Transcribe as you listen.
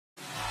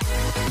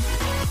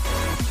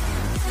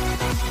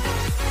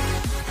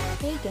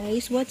Hey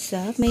guys, what's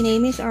up? My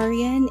name is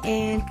Arriane,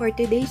 and for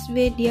today's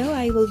video,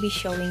 I will be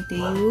showing to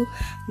you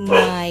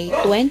my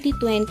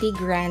 2020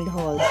 grand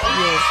haul.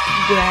 Yes,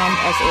 grand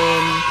as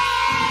in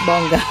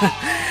bongga.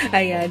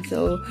 Ayan,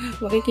 so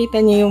makikita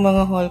niyo yung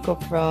mga haul ko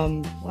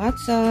from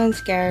Watsons,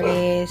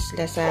 Caris,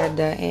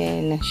 Lazada,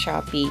 and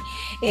Shopee.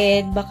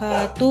 And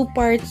baka 2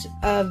 parts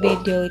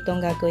video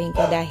itong gagawin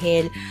ko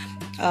dahil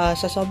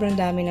sa sobrang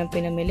dami ng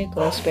pinamili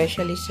ko,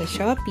 especially sa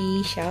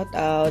Shopee. Shout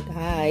out,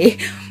 hi!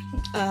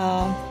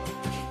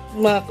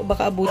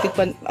 Baka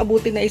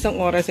abutin na 1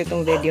 oras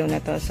itong video na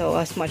to. So,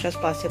 as much as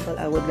possible,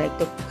 I would like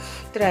to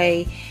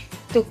try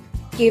to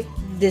keep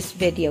this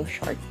video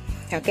short.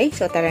 Okay,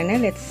 so tara na,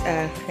 let's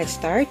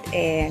start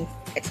and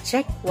let's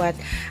check what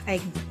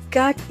I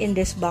got in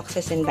these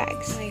boxes and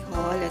bags. My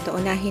haul, ito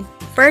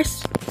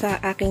first sa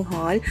aking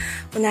haul,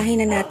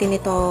 unahin na natin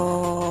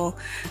ito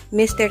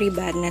mystery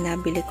bag na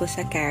nabili ko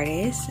sa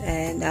Caris,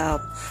 and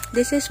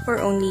this is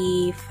for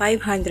only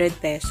 500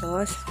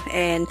 pesos,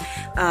 and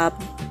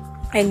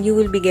you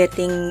will be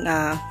getting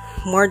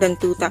more than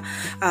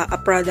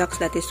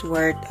products that is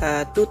worth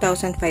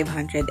 2,500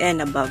 and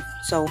above.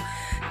 So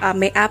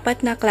may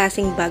 4 na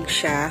klaseng bag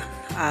siya.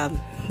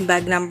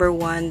 Bag number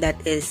 1 that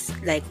is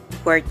like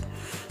worth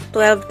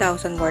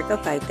 12,000 worth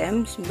of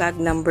items. Bag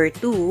number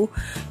 2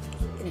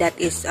 that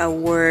is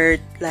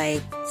worth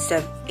like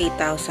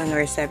 8,000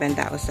 or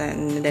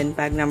 7,000. Then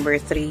bag number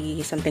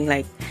 3 something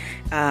like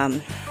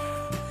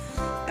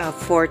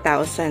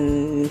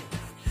 4,000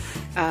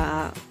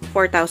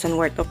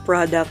 worth of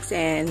products,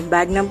 and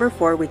bag number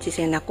 4, which is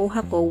yung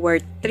nakuha ko,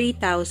 worth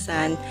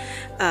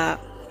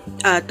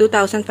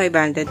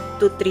 2,500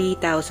 to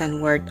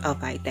 3,000 worth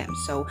of items.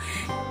 So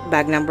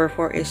bag number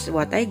 4 is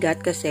what I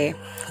got kasi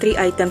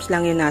 3 items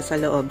lang yung nasa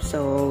loob.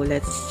 So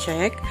let's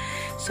check.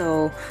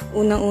 So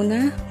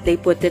unang-una, they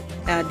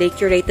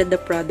curated the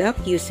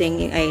product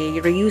using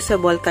a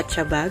reusable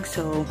katsa bag,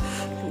 so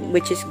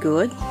which is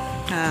good.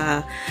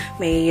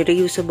 May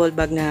reusable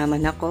bag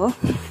naman ako.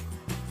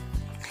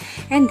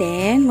 And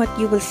then, what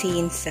you will see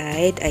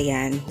inside,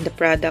 ayan, the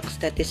products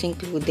that is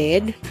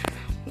included.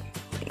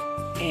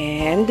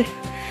 And,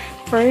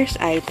 first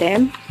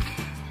item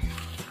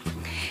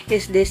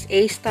is this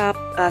A-Stop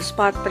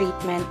Spot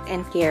Treatment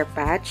and Care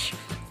Patch.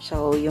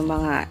 So, yung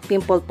mga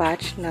pimple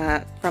patch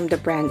na from the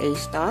brand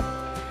A-Stop.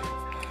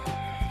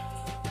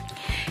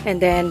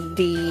 And then,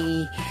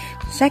 the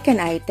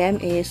second item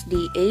is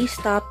the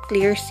A-Stop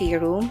Clear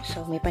Serum.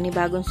 So, may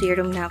panibagong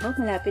serum na ako.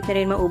 Malapit na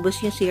rin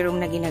maubos yung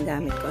serum na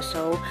ginagamit ko.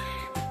 So,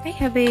 I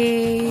have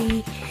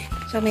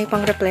so may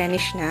pang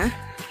replenish na.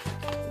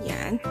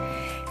 Yan.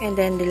 And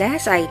then the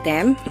last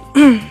item,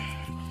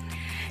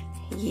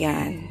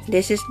 yan.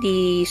 This is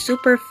the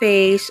Super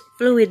Face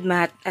Fluid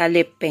Matte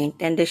Lip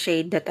Paint, and the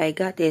shade that I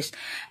got is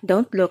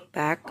Don't Look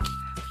Back.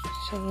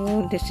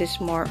 So this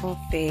is more of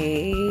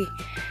a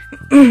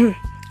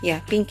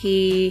yeah,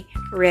 pinky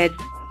red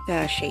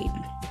shade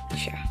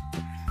siya.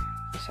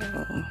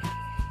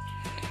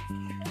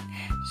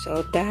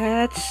 So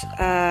that's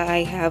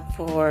I have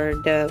for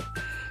the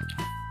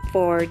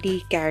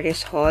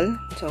Caris haul.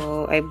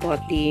 So I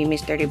bought the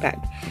mystery bag.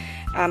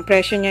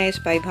 Presyo niya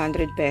is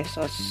 500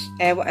 pesos.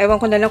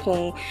 Ewan ko na lang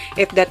kung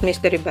if that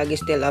mystery bag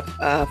is still up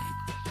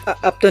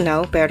to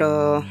now,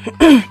 pero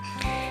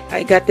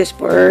I got this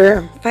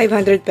for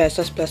 500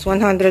 pesos plus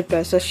 100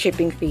 pesos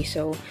shipping fee.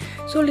 So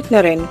sulit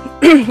na rin.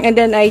 And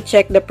then I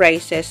checked the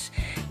prices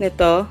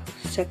nito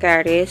sa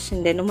Caris,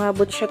 and then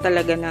umabot siya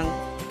talaga ng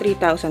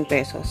 3,000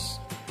 pesos.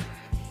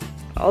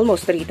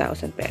 Almost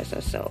 3,000 pesos.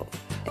 So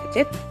that's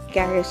it.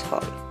 Garro's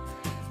haul.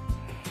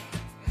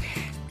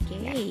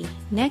 Okay.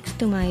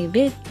 Next to my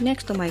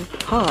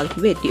haul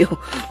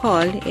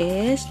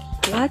is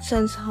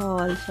Watson's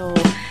haul. So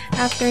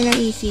after ng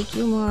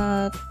ECQ,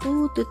 mga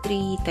 2 to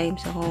 3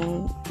 times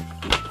akong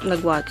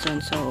nag-Watson.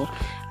 So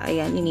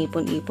ayan,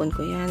 inipon-ipon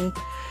ko yan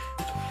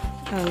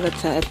hanggat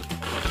sa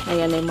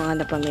ayan na yung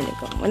mga napamili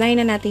ko.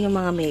 Unahin na natin yung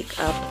mga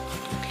makeup.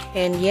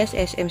 And yes,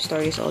 SM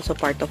Store is also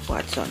part of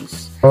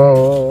Watson's.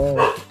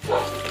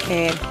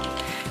 And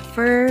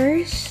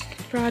first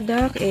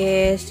product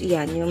is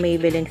yan, yung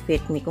Maybelline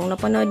Fit Me. Kung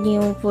napanood niyo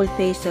yung full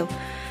face of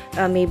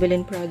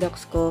Maybelline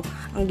products ko,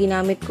 ang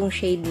ginamit kong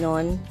shade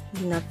nun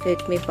na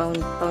Fit Me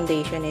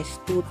foundation is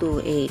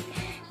 228.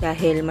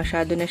 Dahil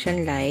masyado na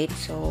siyang light,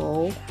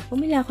 so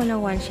bumili ako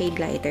ng 1 shade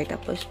lighter.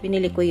 Tapos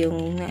binili ko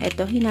yung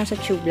ito, nasa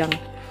tube lang.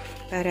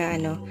 Para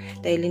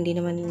dahil hindi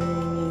naman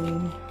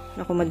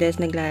ako madalas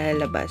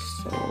naglalabas.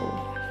 So,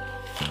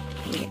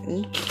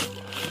 yan.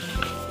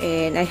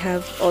 And I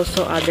have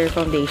also other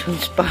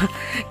foundations pa.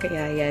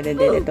 Kaya yan. And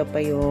then ito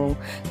pa yung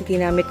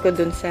ginamit ko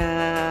dun sa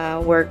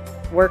work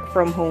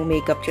from home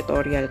makeup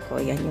tutorial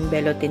ko. Yan, yung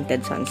Bello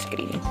Tinted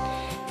Sunscreen.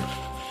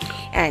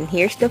 And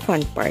here's the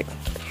fun part.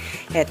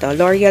 Ito,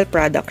 L'Oreal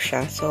product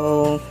siya.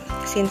 So,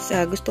 since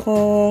gusto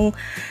kong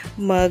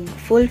mag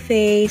full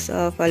face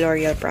of a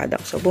L'Oreal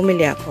product, so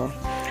bumili ako.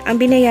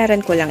 Ang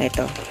binayaran ko lang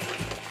ito.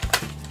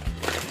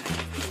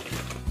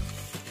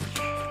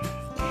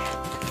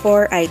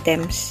 4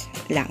 items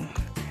lang.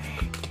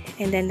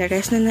 And then, the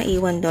rest na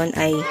naiwan doon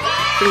ay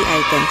free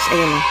items.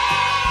 Ayun o.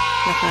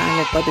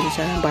 Naka-ano pa dun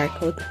sa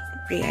barcode.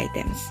 Free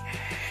items.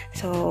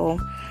 So,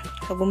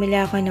 bumili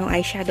ako ng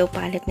eyeshadow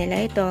palette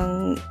nila.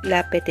 Itong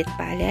La Petite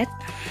palette.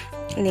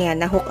 Yan,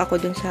 nahook ako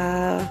dun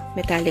sa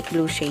metallic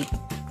blue shade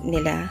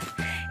nila.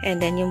 And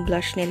then, yung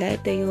blush nila,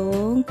 ito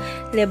yung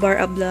Le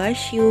Bar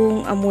blush.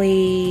 Yung amoy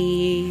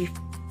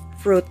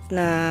fruit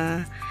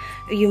na,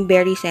 yung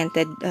berry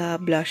scented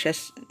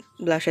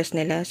blushes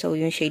nila. So,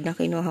 yung shade na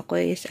kinuha ko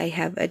is I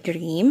Have a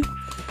Dream.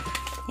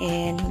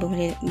 And,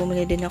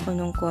 bumili din ako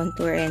ng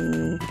contour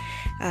and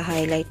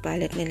highlight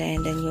palette nila.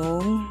 And then,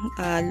 yung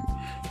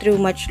True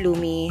Much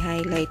Lumi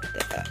highlight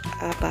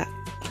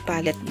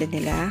palette din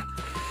nila.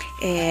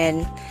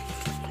 And,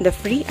 the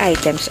free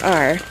items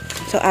are,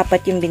 so, 4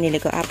 yung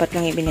binili ko. 4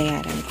 lang yung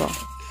binayaran ko.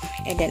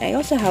 And then, I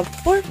also have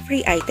 4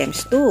 free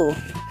items too.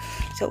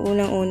 So,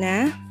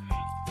 unang-una,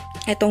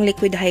 itong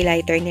liquid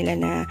highlighter nila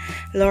na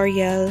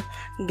L'Oreal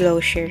Glow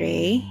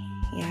Shiree.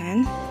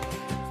 Yan.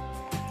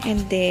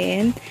 And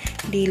then,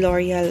 the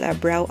L'Oreal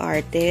Brow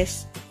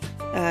Artist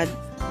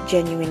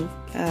Genuine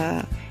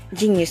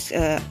Genius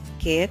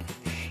Kit.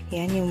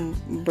 Yan, yung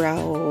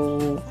brow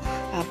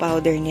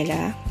powder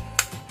nila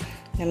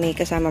na may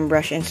kasamang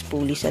brush and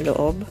spoolie sa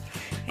loob.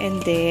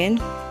 And then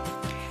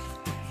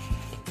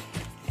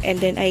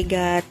I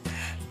got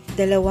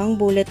 2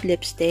 bullet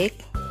lipstick.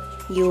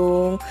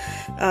 Yung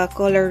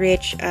color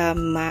rich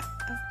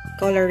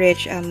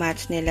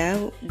mattes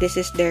nila. This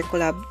is their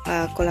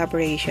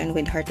collaboration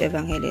with Heart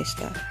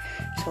Evangelista.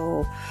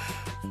 So,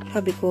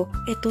 sabi ko,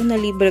 ito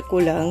nalibre ko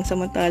lang.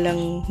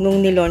 Samantalang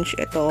nung nilaunch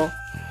ito,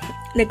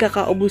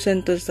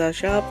 nagkakaubusan to sa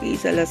Shopee,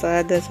 sa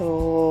Lazada.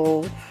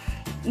 So,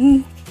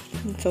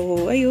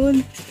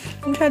 ayun.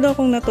 Masyado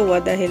akong natuwa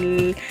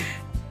dahil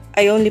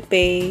I only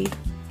pay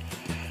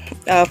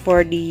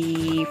for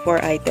the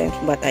 4 items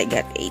but I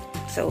got 8.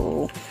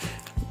 So,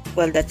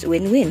 well, that's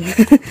win-win.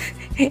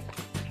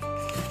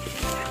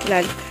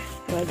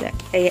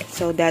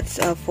 So, that's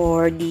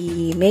for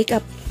the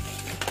makeup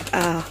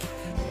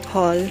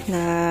haul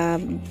na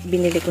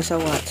binili ko sa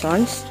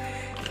Watsons.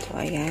 So,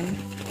 ayan.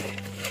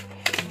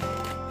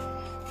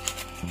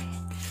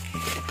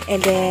 And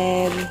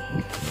then,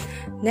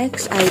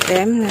 next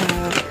item na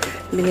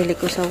binili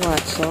ko sa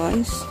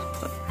Watsons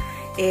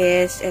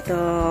is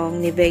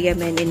itong Nivea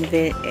Men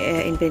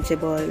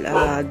Invincible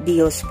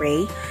Deo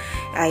Spray.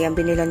 Ayan,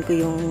 binilan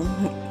ko yung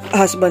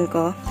husband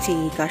ko, si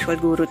Casual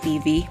Guru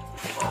TV,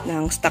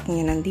 ng stock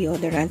niya ng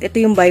deodorant. Ito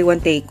yung buy one,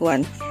 take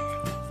one.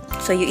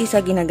 So, yung isa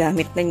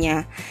ginagamit na niya.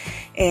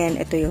 And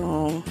ito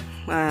yung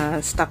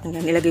stock na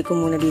nilagay ko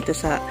muna dito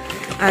sa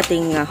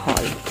ating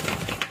haul.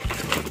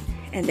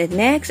 And then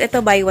next,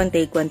 ito buy one,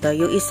 take one to.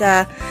 Yung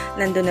isa,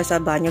 nandun na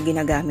sa banyo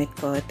ginagamit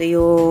ko. Ito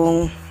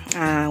yung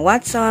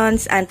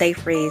Watsons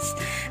Anti-Frizz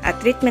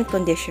Treatment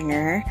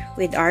Conditioner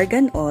with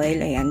Argan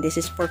Oil. Ayan,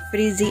 this is for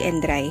frizzy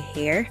and dry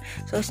hair.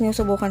 So,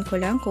 sinusubukan ko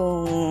lang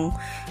kung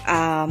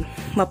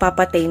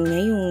mapapatame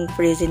niya yung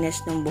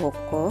frizziness ng buhok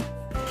ko.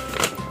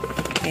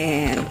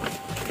 And,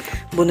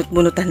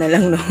 bunot-bunutan na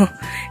lang, no?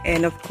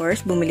 And, of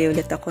course, bumili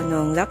ulit ako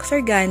ng Lux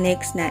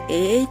Organics na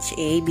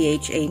AHA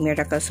BHA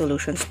Miracle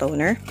Solution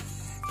Toner.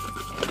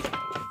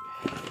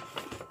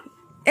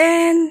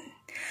 And,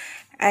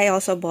 I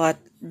also bought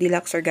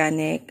Deluxe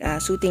Organic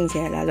Soothing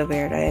Gel, Aloe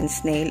Vera, and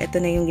Snail. Ito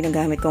na yung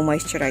ginagamit kong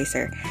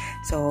moisturizer.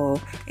 So,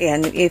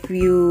 ayan, if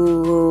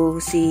you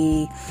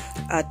see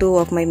 2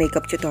 of my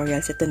makeup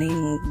tutorials, ito na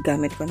yung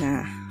gamit ko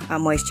na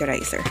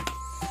moisturizer.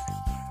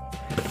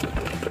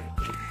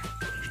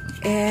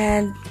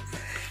 And,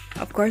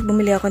 of course,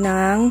 bumili ako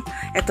ng,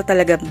 ito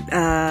talaga,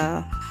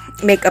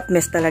 makeup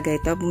mist talaga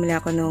ito. Bumili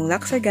ako ng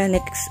Lux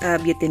Organics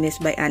Beauty Mist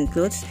by Ann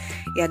Klutz.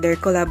 Yeah, their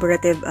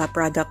collaborative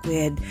product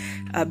with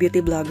beauty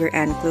blogger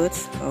Ann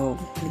Klutz. So,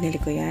 binili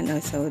ko yan.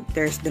 So,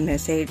 there's the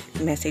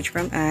message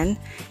from Ann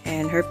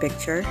and her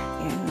picture.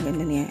 Ayan, ang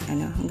ganda niya,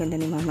 ang ganda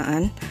ni Mama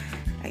Ann.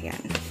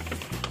 Ayan.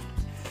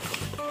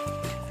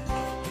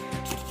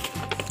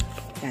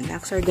 Ayan,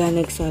 Lux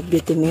Organics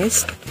Beauty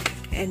Mist.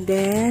 And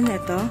then,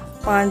 ito,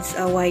 Pond's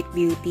White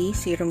Beauty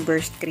Serum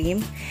Burst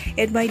Cream.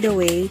 And by the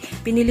way,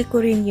 pinili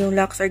ko rin yung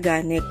Lux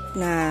Organic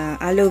na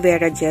aloe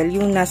vera gel,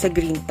 yung nasa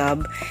green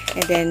tub.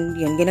 And then,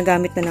 yun,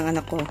 ginagamit na ng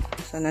anak ko.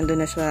 So,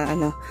 nandun na sa,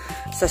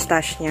 sa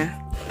stash niya.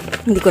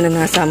 Hindi ko na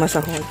nasama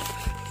sa haul.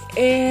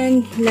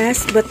 And,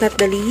 last but not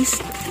the least,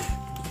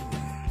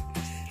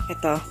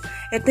 ito.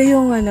 Ito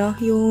yung,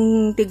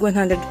 yung tig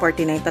 149,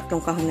 3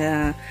 kahon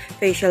na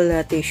facial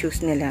tissues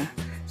nila.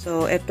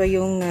 So, ito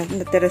yung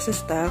natira sa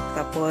stock.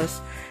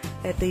 Tapos,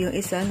 ito yung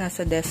isa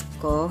nasa desk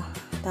ko.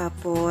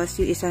 Tapos,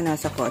 yung isa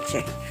nasa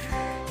kotse.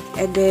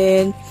 And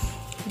then,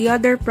 the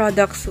other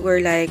products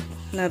were like,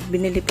 na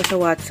binili pa sa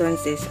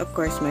Watsons is, of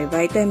course, my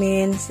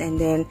vitamins. And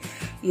then,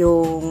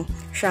 yung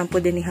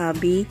shampoo din ni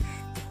hubby.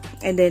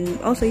 And then,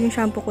 also, yung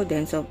shampoo ko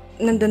din. So,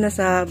 nandun na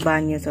sa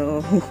banyo. So,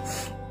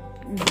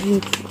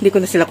 hindi ko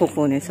na sila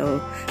kukunin.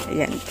 So,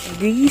 ayan.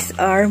 These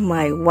are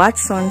my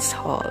Watsons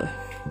haul.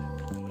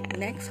 Ayan.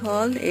 Next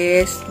haul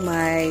is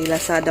my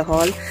Lazada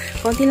haul.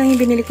 Konti lang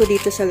yung binili ko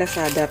dito sa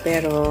Lazada,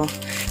 pero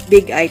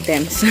big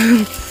items.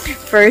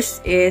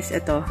 First is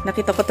ito.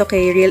 Nakita ko to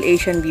kay Real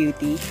Asian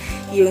Beauty.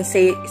 Yung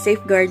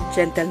Safeguard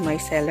Gentle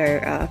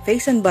Micellar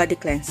Face and Body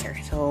Cleanser.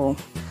 So,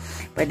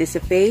 pwede sa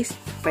face,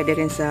 pwede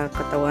rin sa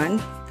katawan.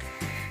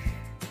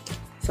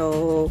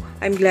 So,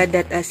 I'm glad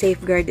that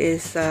Safeguard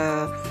is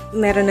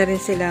meron na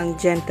rin silang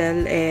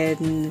gentle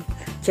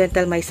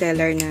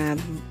micellar na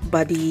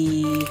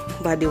body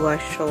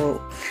wash.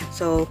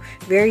 So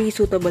very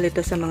suitable ito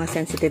sa mga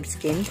sensitive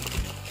skin.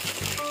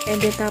 And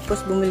then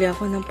tapos bumili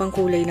ako ng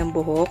pangkulay ng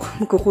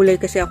buhok.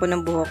 Magkukulay kasi ako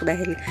ng buhok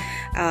dahil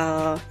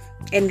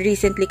and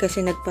recently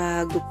kasi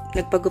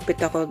nagpagupit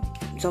ako.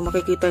 So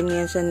makikita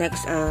niyo yan sa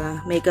next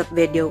makeup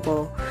video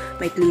ko.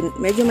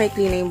 Medyo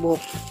maikli na yung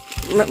buhok.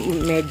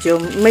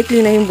 Medyo maikli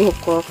na yung buhok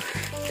ko.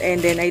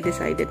 And then I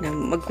decided na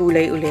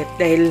magkulay ulit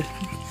dahil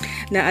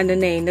na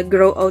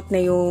nag-grow out na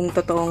yung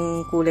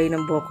totoong kulay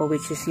ng buhok ko,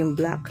 which is yung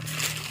black.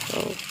 So,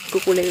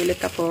 kukulay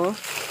ulit ako.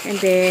 And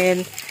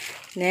then,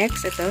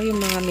 next, ito, yung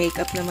mga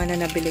makeup naman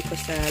na nabili ko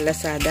sa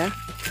Lazada.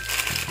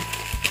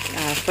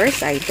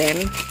 First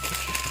item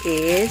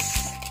is,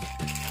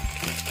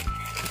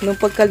 nung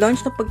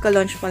pagka-launch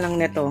pa lang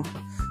nito,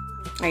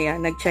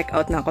 ayan, nag-check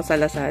out na ako sa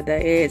Lazada.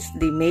 It's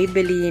the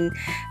Maybelline,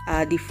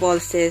 the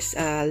Falsies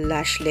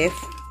Lash Lift.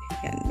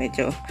 Yan,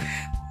 medyo,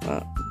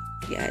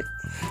 yan.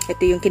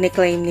 Ito yung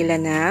kiniklaim nila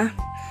na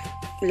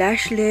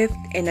lash lift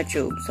and a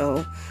tube.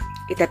 So,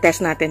 itatest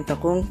natin to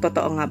kung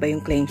totoo nga ba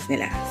yung claims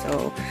nila.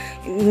 So,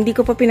 hindi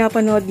ko pa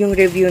pinapanood yung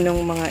review ng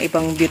mga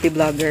ibang beauty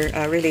blogger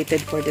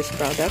related for this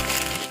product.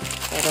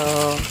 Pero,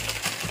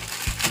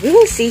 we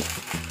will see.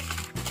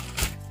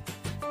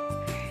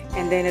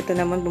 And then, ito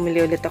naman,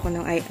 bumili ulit ako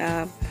ng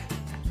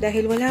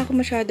dahil wala ako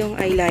masyadong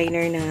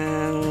eyeliner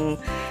ng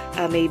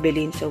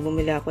Maybelline. So,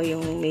 bumili ako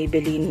yung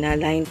Maybelline na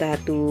Line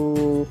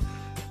Tattoo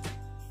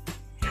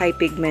high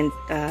pigment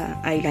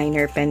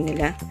eyeliner pen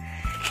nila.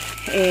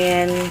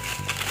 And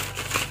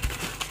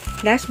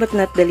last but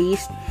not the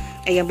least,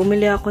 ayan,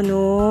 bumili ako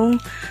nung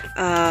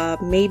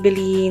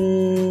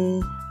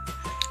Maybelline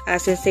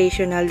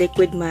Sensational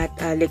Liquid Matte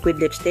Liquid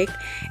Lipstick.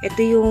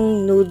 Ito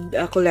yung nude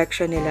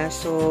collection nila.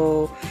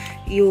 So,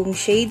 yung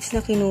shades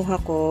na kinuha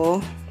ko,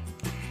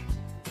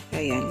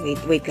 ayan,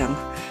 wait lang.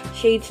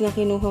 Shades na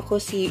kinuha ko,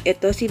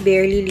 ito si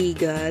Barely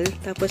Legal,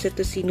 tapos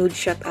ito si Nude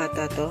Shot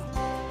ata to.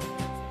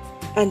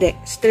 Hindi,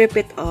 Strip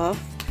It Off.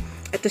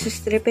 Ito si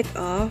Strip It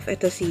Off.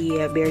 Ito si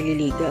Barely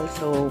Legal.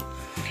 So,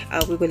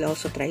 we will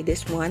also try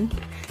this one.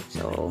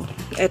 So,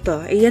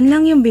 ito. Ayan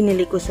lang yung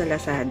binili ko sa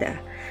Lazada.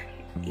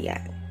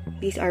 Yeah.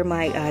 These are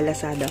my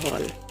Lazada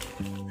haul.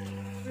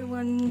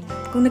 Everyone,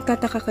 kung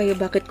nagtataka kayo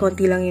bakit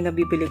konti lang yung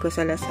nabibili ko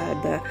sa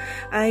Lazada,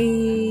 ay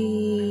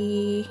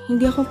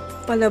hindi ako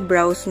pala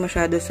browse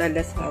masyado sa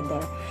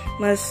Lazada.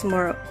 Mas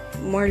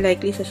more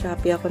likely sa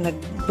Shopee ako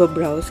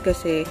nagbo-browse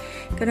kasi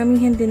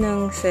karamihan din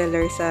ng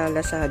seller sa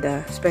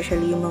Lazada,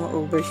 especially yung mga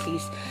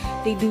overseas,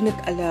 they do not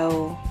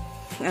allow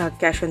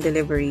cash on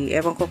delivery.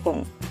 Ewan ko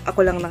kung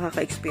ako lang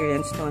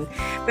nakaka-experience nun.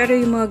 Pero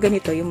yung mga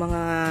ganito, yung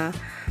mga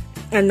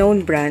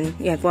known brand,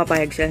 yan,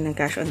 pumapayag sila ng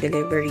cash on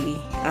delivery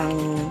ang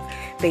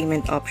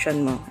payment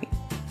option mo.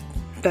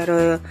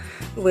 Pero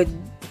with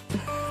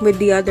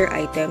the other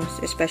items,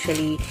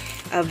 especially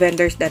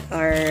vendors that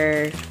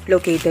are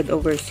located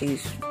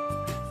overseas,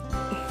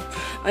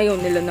 ayaw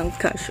nila ng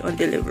cash on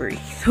delivery.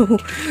 So,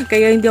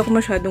 kaya hindi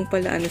ako masyadong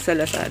palaano sa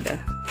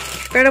Lazada.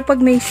 Pero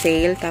pag may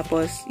sale,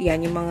 tapos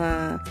yan yung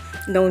mga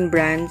known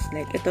brands,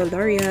 like ito,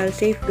 L'Oreal,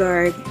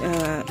 Safeguard,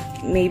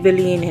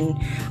 Maybelline, and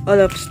all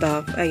of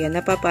stuff, ayan,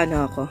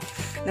 napapano ako.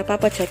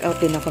 Napapa-check out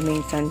din ako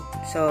minsan.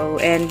 So,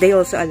 and they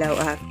also allow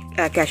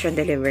a cash on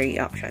delivery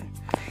option.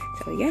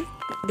 So, yan.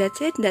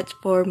 That's it. That's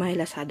for my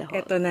Lazada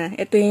haul. Ito na.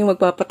 Ito yung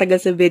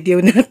magpapatagal sa video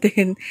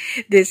natin.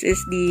 This is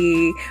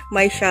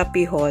my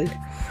Shopee haul.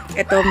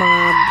 Ito, mga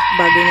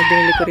bagay na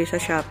binili ko rin sa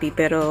Shopee.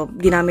 Pero,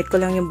 ginamit ko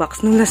lang yung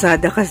box ng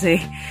Lazada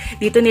kasi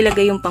dito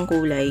nilagay yung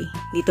pangkulay.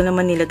 Dito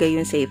naman nilagay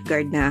yung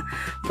Safeguard na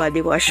body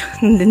wash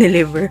na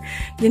deliver.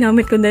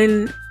 Ginamit ko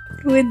dahil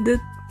with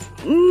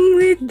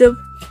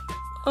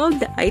all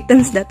the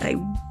items that I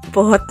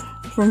bought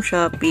from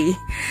Shopee.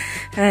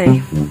 Ay,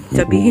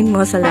 sabihin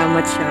mo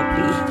salamat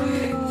Shopee.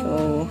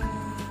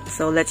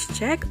 So let's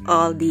check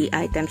all the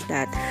items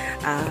that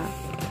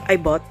I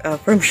bought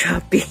from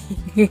Shopee.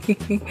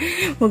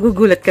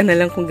 Magugulat ka na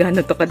lang kung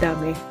gaano to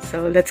kadami.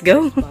 So let's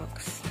go.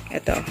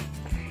 Ito.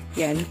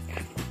 Yan.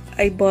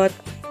 I bought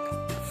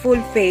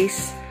full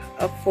face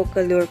of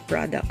Focalure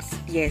products.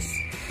 Yes.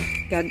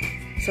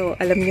 So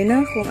alam niyo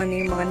na kung ano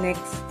yung mga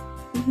next.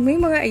 May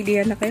mga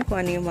idea na kayo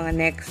kung ano yung mga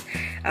next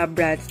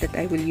brands that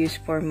I will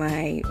use for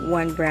my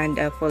one brand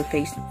full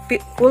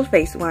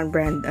face one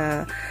brand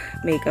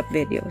makeup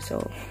video.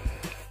 So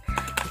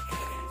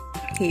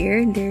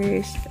here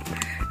there's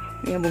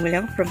bumili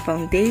ako from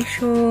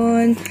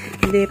foundation,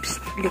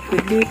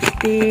 liquid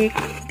lipstick.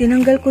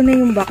 Tinanggal ko na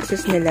yung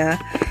boxes nila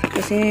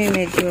kasi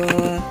medyo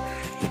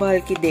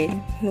bulky din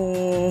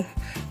nung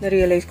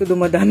na-realize ko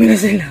dumadami na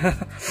sila.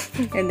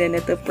 And then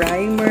ito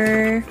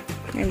primer.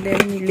 And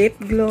then lip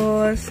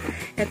gloss.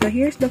 Ito,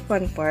 here's the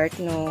fun part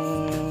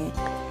nung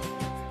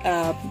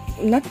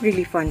not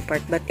really fun part,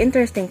 but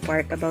interesting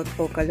part about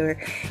Focalure.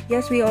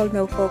 Yes, we all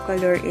know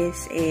Focalure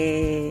is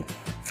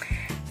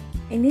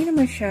hindi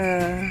naman siya,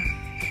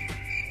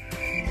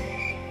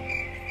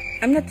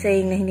 I'm not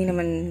saying na hindi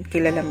naman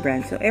kilalang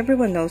brand. So,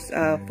 everyone knows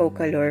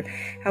Focalure.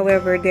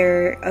 However,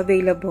 they're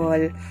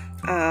available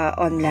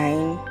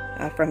online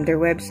from their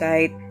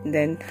website,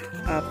 then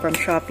from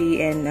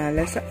Shopee and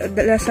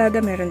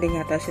Lazada, meron din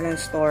yata silang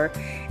store.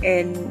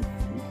 And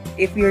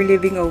if you're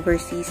living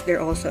overseas,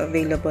 they're also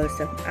available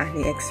sa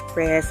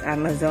AliExpress,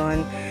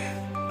 Amazon,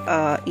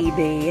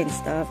 eBay, and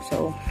stuff.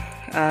 So,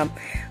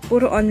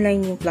 puro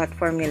online yung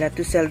platform nila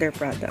to sell their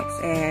products.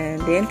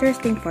 And the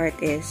interesting part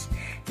is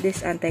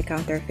this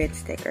anti-counterfeit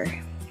sticker.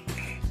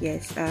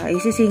 Yes,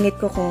 isisingit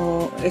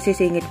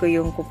ko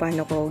yung kung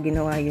paano ko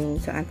ginawa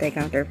yung sa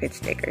anti-counterfeit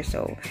sticker.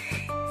 So,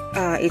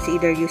 it's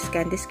either you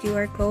scan this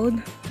QR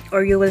code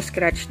or you will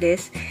scratch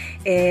this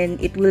and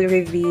it will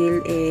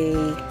reveal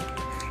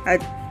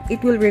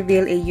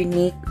a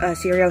unique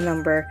serial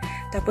number.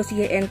 Tapos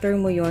i-enter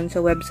mo yon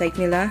sa website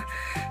nila,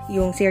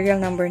 yung serial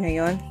number na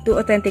yon,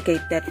 to authenticate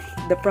that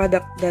the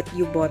product that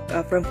you bought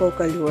from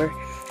Focalure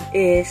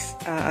is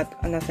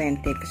an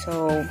authentic.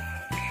 So,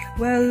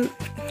 well,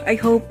 I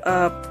hope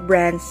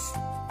brands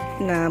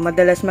na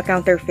madalas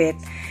ma-counterfeit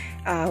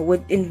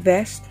would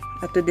invest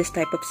to this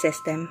type of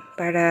system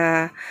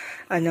para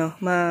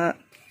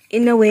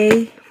in a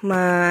way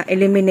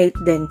ma-eliminate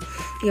din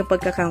yung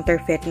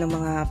pagka-counterfeit ng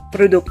mga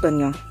produkto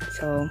nyo.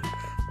 So,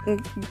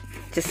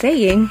 just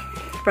saying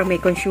from a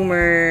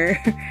consumer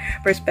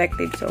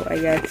perspective. So,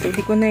 ayan. So,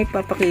 di ko na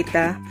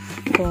ipapakita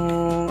kung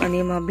ano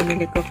yung mga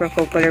binili ko from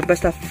Focalure.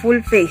 Basta full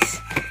face.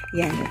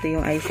 Yan. Ito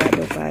yung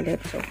eyeshadow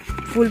palette. So,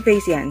 full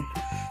face yan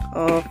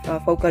of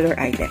Focalure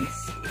items.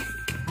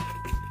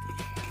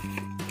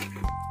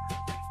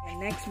 The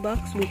next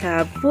box, we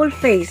have full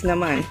face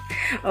naman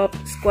of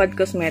Squad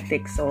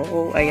Cosmetics. So,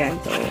 ayan.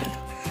 So,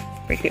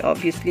 pretty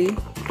obviously,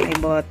 I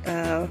bought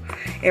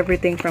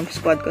everything from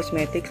Squad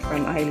Cosmetics,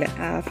 from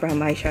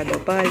eyeshadow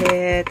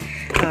palette,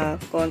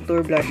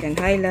 contour, blush, and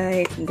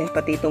highlight, and then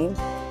pati itong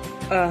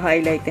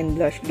highlight and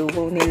blush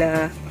duo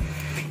nila,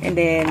 and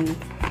then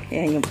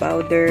ayan yung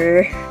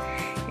powder,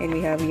 and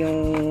we have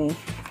yung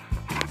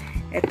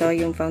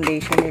yung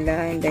foundation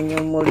nila, and then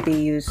yung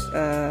multi-use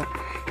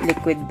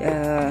liquid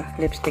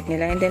lipstick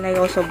nila, and then I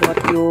also bought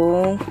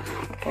yung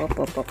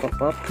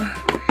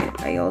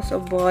I also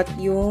bought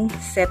yung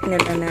set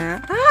nila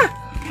na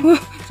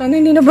sana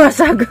hindi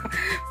nabasag.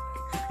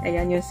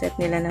 Ayan yung set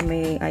nila na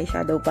may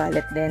eyeshadow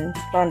palette, then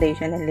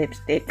foundation and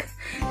lipstick.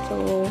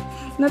 So,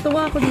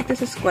 natuwa ako dito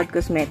sa Squad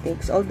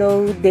Cosmetics.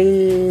 Although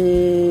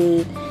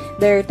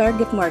their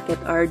target market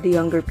are the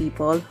younger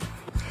people.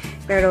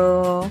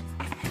 Pero,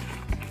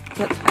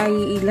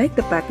 I like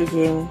the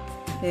packaging.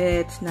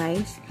 It's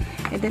nice.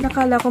 And then,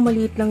 akala ko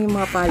maliit lang yung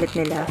mga palette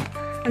nila.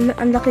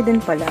 Ang laki din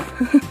pala.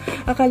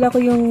 Akala ko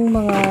yung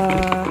mga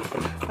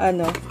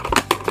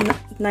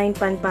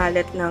 9-pan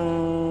palette ng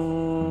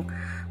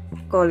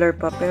color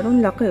pa. Pero ang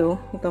laki oh.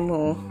 Ito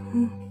mo oh.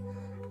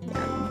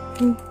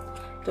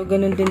 So,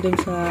 ganun din dun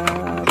sa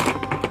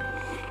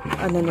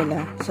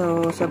nila.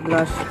 So, sa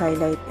blush,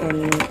 highlight,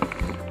 and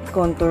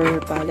contour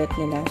palette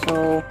nila.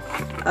 So,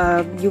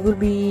 you will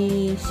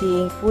be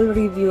seeing full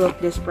review of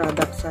this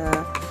product sa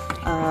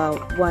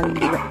one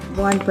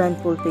brand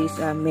full face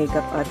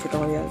makeup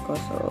tutorial ko.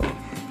 So,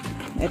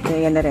 ito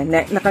yan na rin.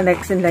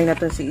 Naka-next in line na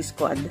to si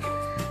Squad.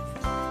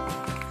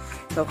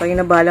 So, kayo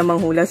na bahala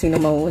manghula sino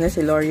mauna,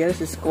 si L'Oreal,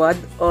 si Squad,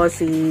 o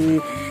si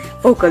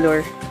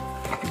Focalure.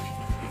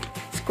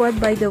 Squad,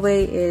 by the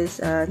way,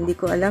 is, hindi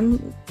ko alam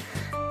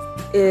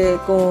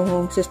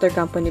kung sister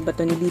company ba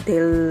to ni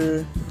Detail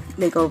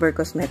Makeover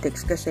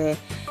Cosmetics, kasi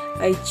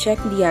I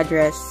checked the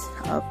address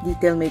of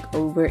Detail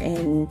Makeover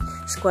and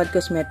Squad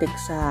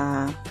Cosmetics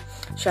sa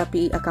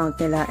Shopee account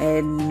nila,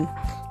 and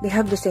they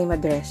have the same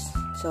address.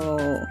 So,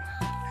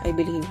 I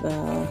believe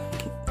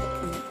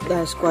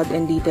the Squad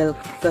and Detail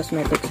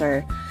Cosmetics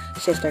are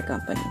sister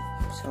company.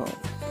 So,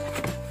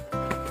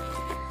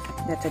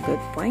 that's a good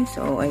point.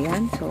 So,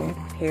 ayan. So,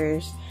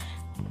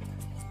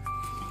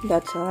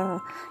 that's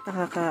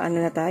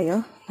nakaka-ano na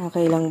tayo.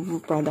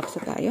 Nakakailang products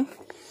na tayo.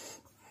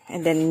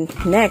 And then,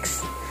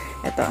 next,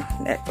 ito,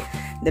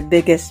 the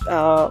biggest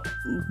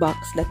box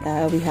that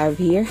we have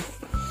here.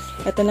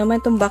 Ito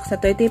naman, itong box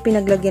na to. Ito yung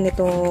pinaglagyan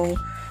itong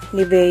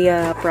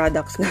Nivea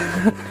products na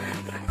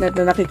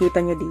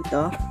nakikita nyo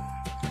dito.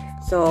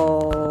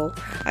 So,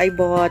 I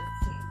bought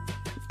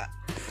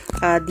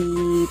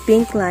the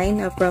pink line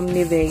from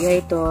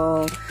Nivea.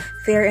 Ito,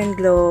 Fair and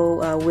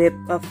Glow Whip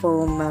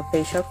Foam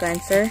Facial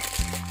Cleanser.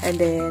 And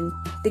then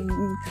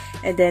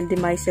the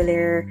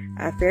Micellar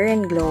Fair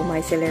and Glow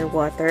Micellar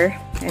Water.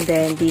 And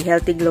then the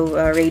Healthy Glow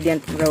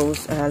Radiant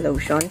Rose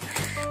Lotion.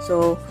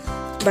 So,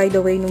 by the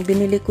way, nung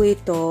binili ko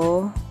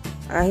ito,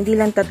 Hindi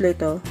lang tatlo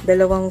ito.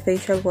 Dalawang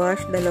facial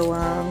wash,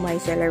 dalawang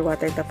micellar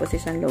water, tapos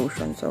isang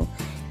lotion. So,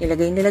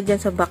 ilagay nila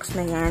dyan sa box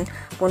na yan.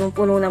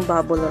 Punong-puno ng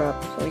bubble wrap.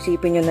 So,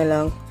 isipin nyo na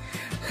lang.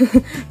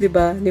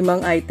 Diba? 5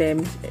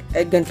 items.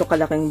 Ganito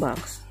kalaking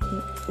box.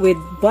 With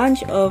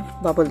bunch of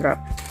bubble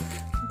wrap.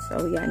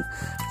 So, yan.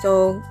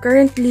 So,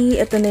 currently,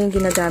 ito na yung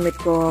ginagamit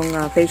kong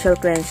facial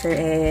cleanser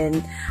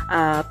and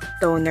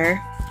toner.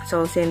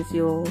 So, since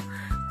yung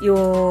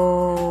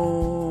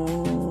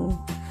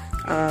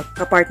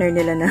kapartner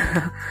nila na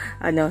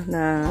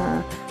na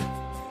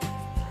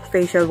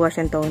facial wash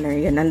and toner,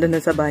 yan, nandun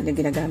sa banyo,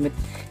 ginagamit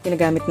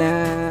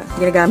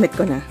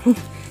ko na.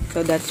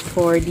 So, that's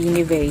for the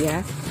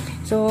Nivea.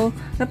 So,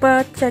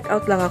 napa-check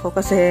out lang ako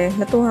kasi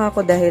natuwa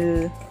ako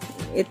dahil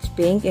it's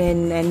pink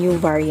and a new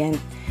variant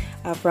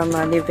from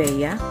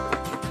Nivea.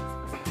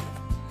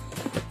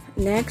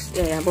 Next,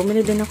 bumili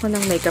din ako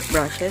ng makeup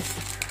brushes.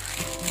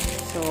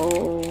 So,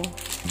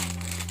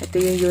 ito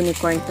yung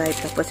unicorn type.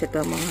 Tapos ito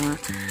mga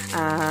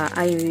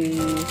eye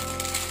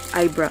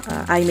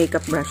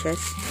makeup brushes.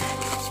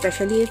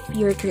 Especially if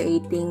you're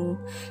creating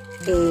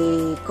a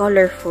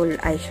colorful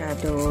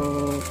eyeshadow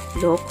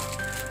look.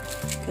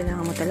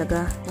 Kailangan mo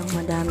talaga ng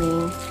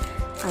madaming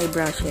eye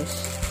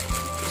brushes.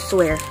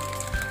 Swear.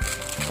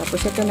 Tapos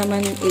ito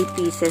naman 8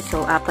 pieces.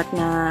 So, 4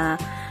 na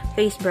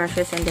face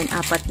brushes and then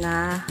 4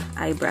 na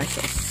eye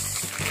brushes.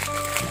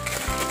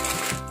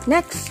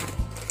 Next.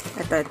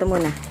 Ito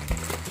muna.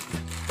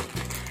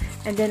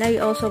 And then I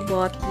also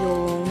bought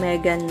yung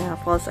Megan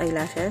false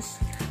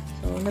eyelashes.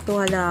 So,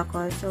 natuwa lang ako.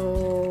 So,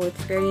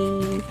 it's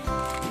very,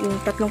 yung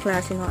tatlong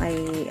klase ng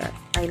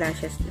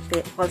eyelashes,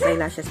 false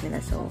eyelashes nila.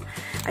 So,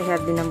 I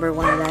have the number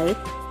 1 light,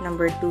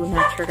 number 2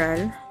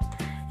 natural,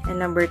 and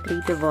number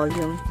 3 the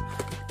volume.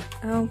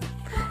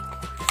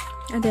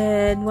 And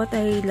then, what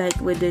I like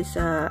with this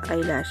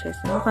eyelashes,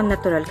 mukhang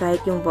natural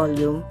kahit yung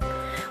volume.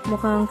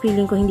 Mukhang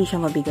feeling ko hindi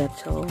siya mabigat.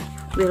 So,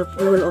 we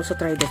will also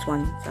try this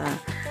one sa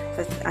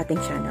ating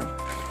channel.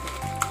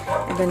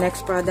 And the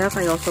next product,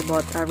 I also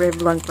bought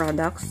Revlon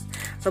products.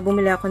 So,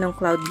 bumili ako ng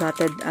Cloud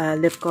Blotted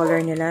lip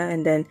color nila.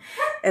 And then,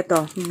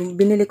 eto,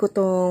 binili ko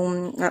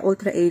tong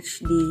Ultra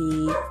HD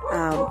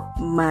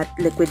matte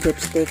liquid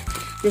lipstick.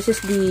 This is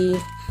the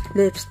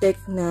lipstick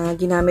na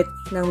ginamit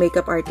ng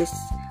makeup artist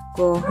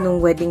ko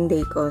nung wedding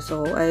day ko.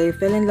 So, I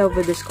fell in love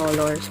with this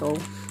color. So,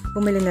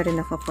 bumili na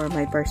rin ako for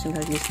my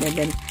personal use. And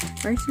then,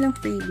 meron silang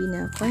freebie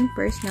na coin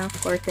purse na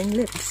for 10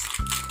 lips.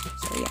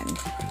 So, yan.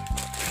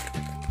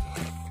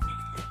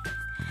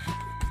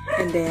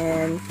 And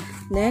then,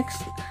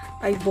 next,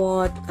 I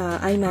bought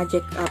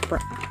iMagic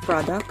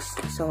products.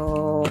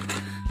 So,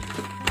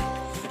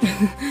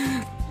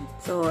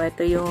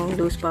 ito yung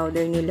loose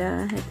powder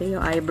nila. Ito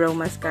yung eyebrow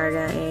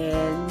mascara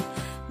and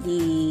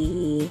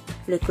the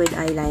liquid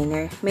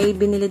eyeliner. May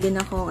binili din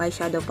akong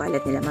eyeshadow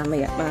palette nila.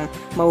 Mamaya,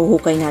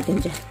 mahuhukay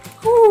natin dyan.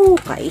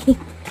 Hukay!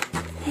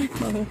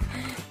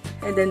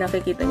 And then,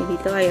 nakikita niyo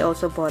dito, I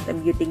also bought a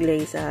Beauty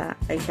Glaze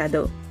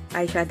eyeshadow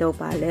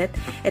palette.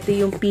 Ito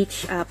yung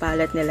peach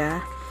palette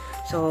nila.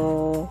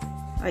 So,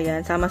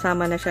 ayan,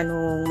 sama-sama na siya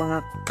nung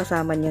mga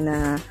kasama niya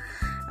na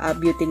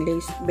Beauty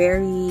Glaze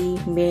berry,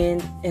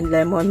 mint, and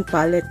lemon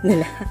palette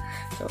nila.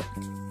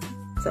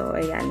 So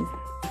ayan.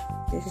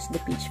 This is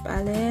the peach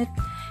palette.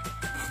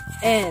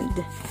 And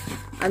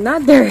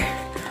another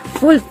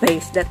full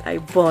face that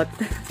I bought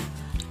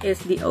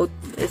is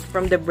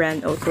from the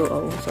brand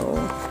O2O. So,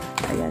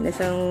 ayan,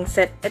 isang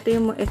set. Ito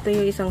yung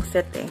isang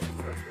set eh.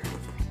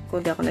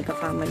 Kung di ako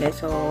nagkakamali.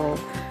 So,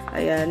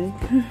 ayan.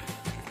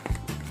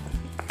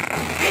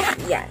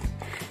 Yan.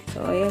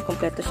 So, ayan,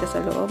 kompleto siya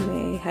sa loob.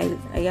 May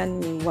ayan,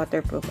 yung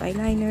waterproof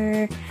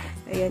eyeliner.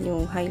 Ayan,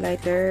 yung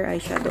highlighter,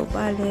 eyeshadow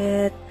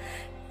palette.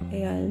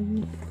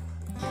 Ayan.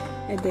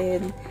 And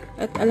then,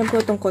 at alam ko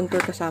itong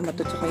contour kasama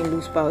to, tsaka yung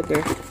loose powder.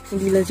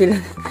 Hindi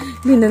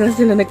na lang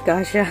sila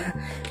nagkasya.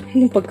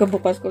 Yung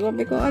pagkabukas ko,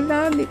 sabi ko,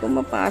 hindi ko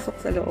mapasok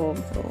sa loob.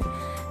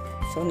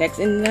 So next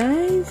in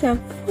line, sa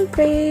full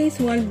face,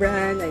 one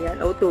brand.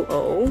 Ayan,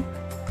 O2O.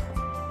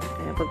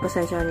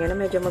 Pagpasensyahan nyo na,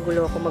 medyo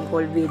magulo ako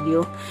mag-haul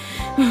video.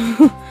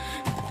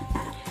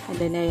 And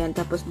then, ayan,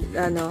 tapos,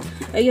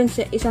 ayun,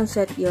 isang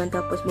set yun.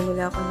 Tapos, bumili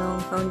ako ng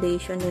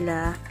foundation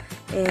nila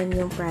and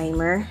yung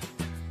primer.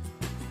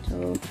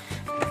 So,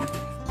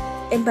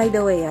 and by the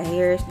way,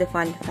 here's the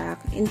fun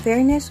fact. In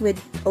fairness with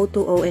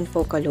O2O and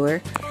Focalure,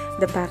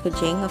 the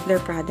packaging of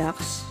their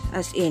products,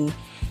 as in,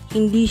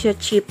 hindi siya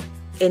cheap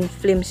and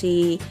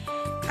flimsy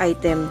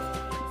item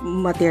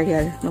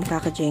material ng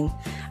packaging.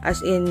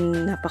 As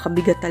in,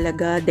 napakabigat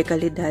talaga,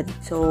 dekalidad.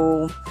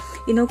 So,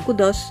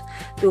 kudos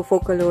to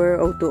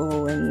Focalure,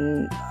 O2O,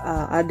 and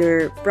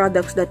other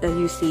products that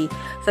you see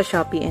sa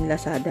Shopee and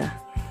Lazada.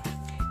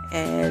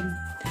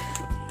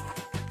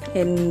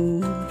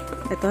 And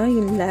ito,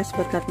 yung last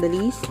but not the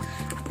least,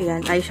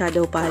 ayan,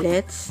 eyeshadow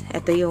palettes.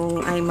 Ito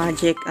yung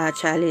iMagic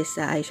Chalice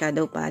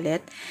eyeshadow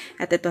palette.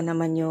 At ito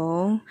naman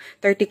yung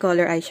 30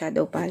 color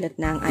eyeshadow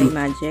palette ng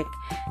iMagic.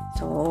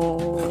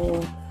 So,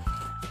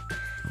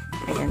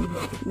 ayan.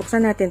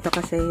 Buksan natin to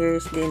kasi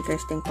here's the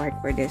interesting part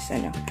for this,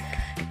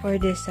 for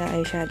this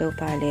eyeshadow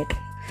palette.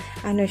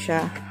 Ano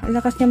siya? Ang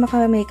lakas niya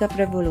maka-makeup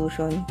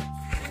revolution.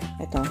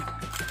 Ito.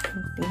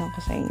 Tingnan ko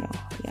sa inyo.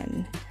 Yan.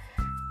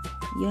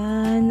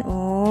 Yan,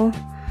 oh.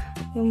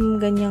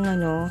 Yung ganyang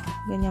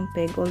ganyang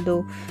peg.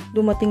 Although,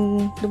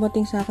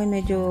 dumating sa akin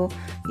medyo,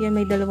 yan,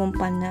 may dalawang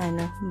pan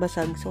na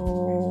basag.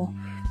 So,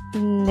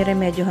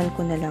 niremedyohan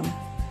ko na lang.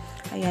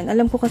 Ayan.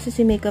 Alam ko kasi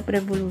si Makeup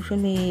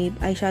Revolution may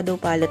eyeshadow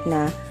palette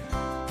na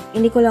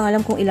hindi ko lang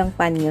alam kung ilang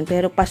pan yun.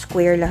 Pero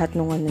pa-square lahat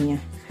nung niya.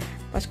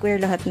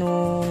 Pa-square lahat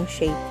nung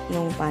shape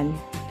nung pan.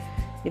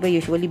 Diba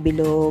usually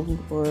bilog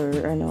or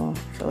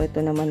So,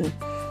 ito naman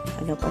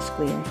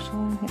pa-square. So,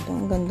 ito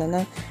ang ganda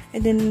na.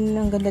 And then,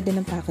 ang ganda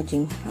din ng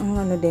packaging.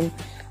 Ang din,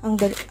 ang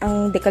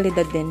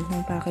dekalidad din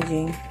ng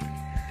packaging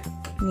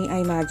ni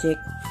iMagic.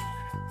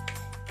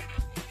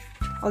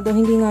 Although,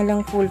 hindi nga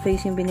lang full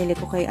face yung binili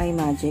ko kay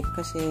iMagic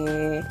kasi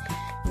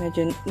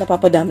medyo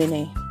napapadami na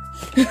eh.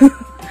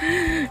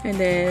 And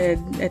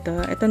then,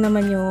 ito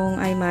naman yung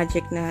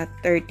iMagic na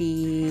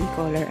 30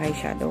 color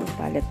eyeshadow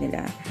palette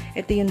nila.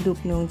 Ito yung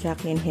dupe nung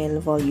Jaclyn Hill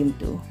Volume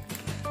 2.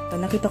 So,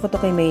 nakita ko to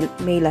kay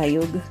May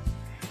Layug.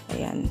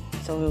 Ayan.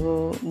 So,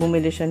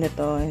 bumili siya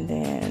nito and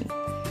then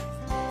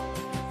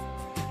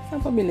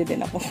napabili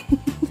din ako.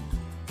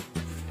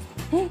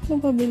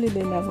 Napabili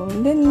din ako.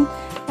 And then,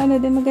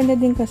 din, maganda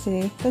din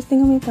kasi. Tapos,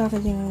 tingnan mo yung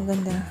packaging. Ang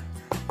ganda.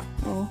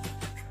 Oh.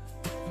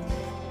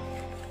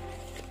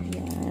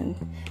 Ayan.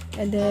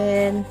 And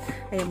then,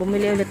 ayun,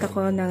 bumili ulit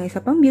ako ng isa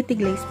pang Beauty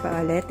Glaze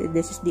palette.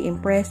 This is the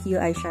Impress You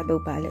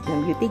eyeshadow palette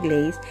ng Beauty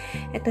Glaze.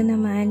 Ito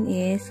naman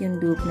is yung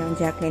dupe ng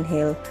Jaclyn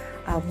Hill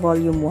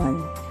Volume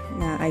 1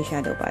 na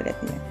eyeshadow palette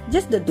niya.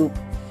 Just the dupe.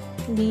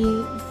 Hindi,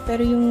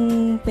 pero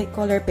yung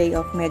color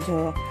payoff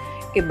medyo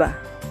iba.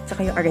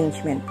 Saka yung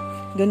arrangement.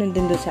 Ganun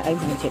din doon sa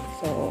iMagic.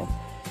 So,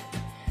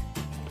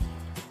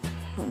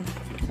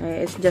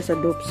 it's just a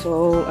dupe.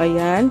 So,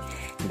 ayan.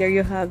 There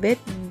you have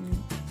it.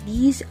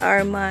 These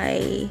are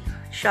my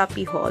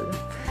Shopee haul.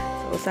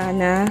 So,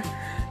 sana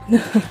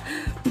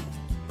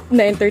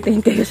na-entertain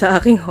kayo sa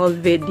aking haul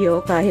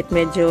video kahit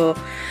medyo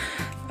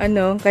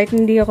kahit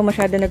hindi ako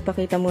masyado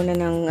nagpakita muna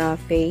ng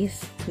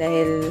face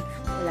dahil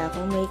wala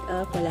akong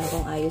makeup, wala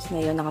akong ayos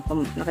ngayon.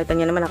 Nakita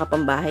niyo naman,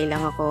 nakapambahay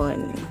lang ako.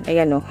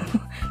 Ayan o.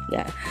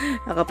 Yeah,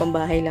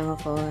 nakapambahay lang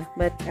ako.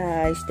 But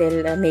I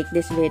still make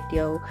this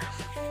video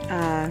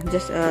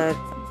just to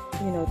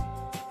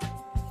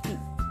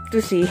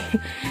see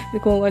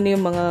kung ano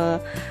yung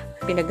mga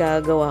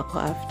pinagagawa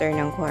ko after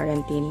ng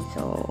quarantine.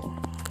 So,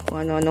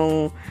 kung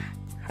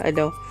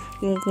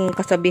yung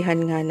kasabihan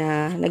nga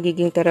na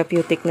nagiging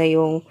therapeutic na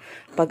yung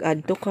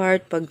pag-add to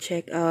cart,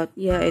 pag-check out.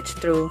 Yeah, it's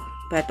true.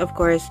 But of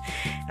course,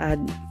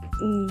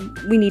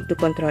 we need to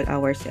control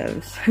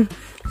ourselves.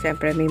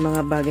 Siyempre, may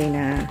mga bagay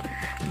na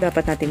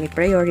dapat natin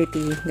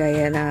i-priority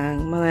gaya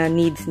ng mga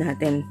needs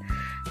natin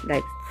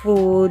like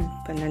food,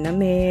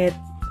 pananamit,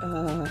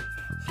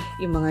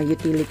 yung mga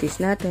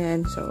utilities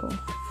natin. So,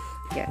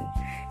 yan.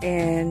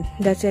 And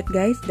that's it,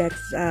 guys.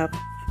 That's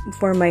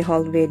for my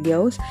haul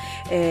videos.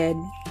 And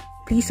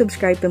please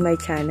subscribe to my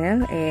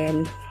channel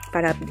and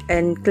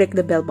click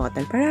the bell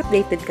button para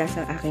updated ka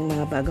sa aking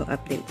mga bagong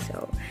updates.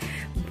 So,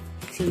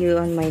 see you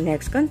on my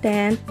next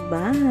content.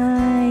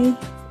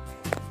 Bye!